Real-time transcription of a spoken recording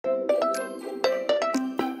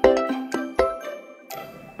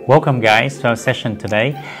Welcome guys to our session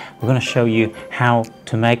today. We're going to show you how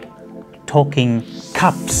to make talking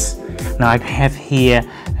cups. Now I have here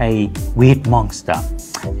a weird monster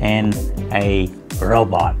and a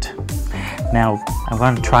robot. Now I'm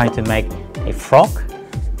going to try to make a frog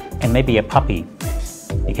and maybe a puppy.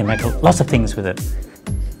 You can make lots of things with it.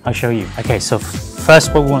 I'll show you. Okay, so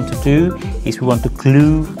first what we want to do is we want to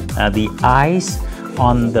glue the eyes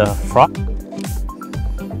on the frog.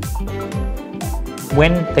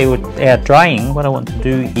 When they are drying, what I want to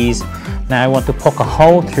do is, now I want to poke a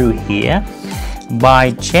hole through here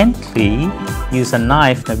by gently use a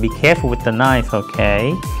knife. Now be careful with the knife,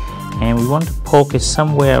 okay? And we want to poke it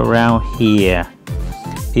somewhere around here.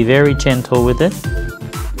 Be very gentle with it.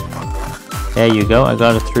 There you go, I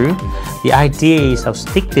got it through. The idea is I'll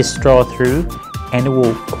stick this straw through and it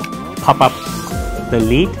will pop up the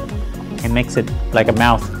lid and makes it like a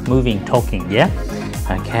mouth moving, talking, yeah?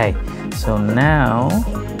 Okay. So now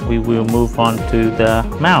we will move on to the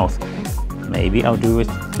mouth. Maybe I'll do it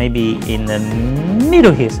maybe in the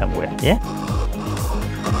middle here somewhere, yeah?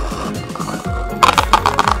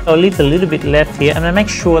 I'll leave a little bit left here. I'm gonna make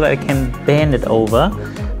sure that I can bend it over.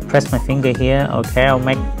 Press my finger here, okay? I'll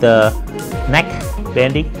make the neck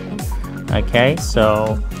bending. Okay,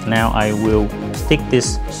 so now I will stick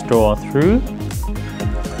this straw through.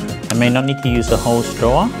 I may not need to use the whole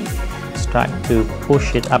straw. Start to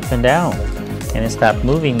push it up and down and then start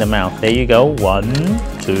moving the mouth. There you go, 1,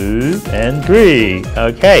 2, and 3.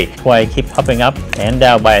 Okay, why I keep popping up and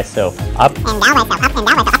down by itself. Up and down by itself, up and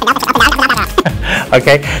down by itself, up and down by itself, up and down by itself.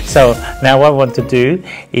 Okay, so now what I want to do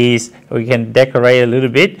is we can decorate a little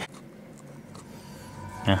bit.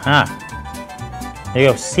 There you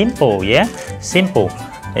go, simple, yeah? Simple.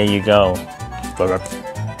 There you go.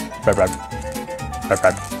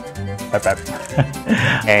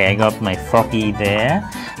 Okay, I got my froggy there.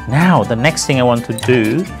 Now the next thing I want to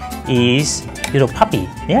do is little puppy,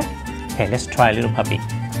 yeah? Okay, let's try a little puppy.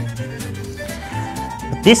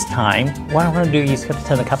 But this time, what I'm going to do is going to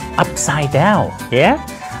turn the cup upside down, yeah?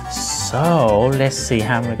 So let's see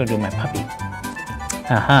how I'm going to do my puppy.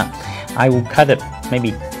 I will cut it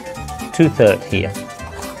maybe 2/3 here.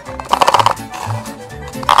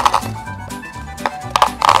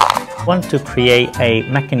 I want to create a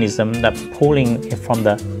mechanism that pulling it from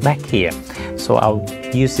the back here. So I'll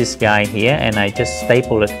use this guy here and I just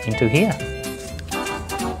staple it into here.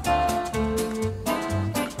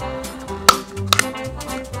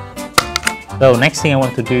 So next thing I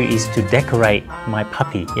want to do is to decorate my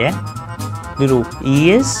puppy, yeah? Little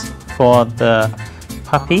ears for the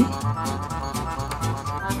puppy.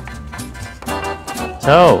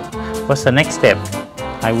 So what's the next step?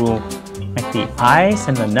 I will make the eyes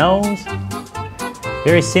and the nose.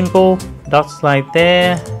 Very simple. Dots like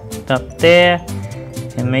there, dot there,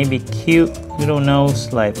 and maybe cute little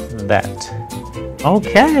nose like that.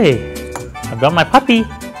 Okay, I've got my puppy.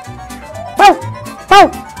 Wow, wow,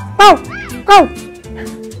 wow, wow.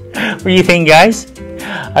 What do you think, guys?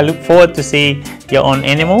 I look forward to see your own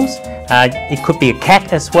animals. It could be a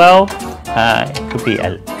cat as well. It could be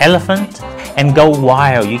an elephant. And go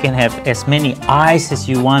wild. You can have as many eyes as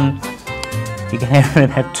you want. You can even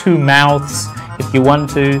have 2 mouths if you want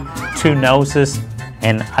to, 2 noses.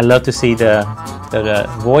 And I love to see the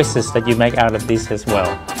voices that you make out of this as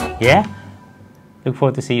well. Yeah? Look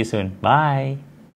forward to see you soon. Bye.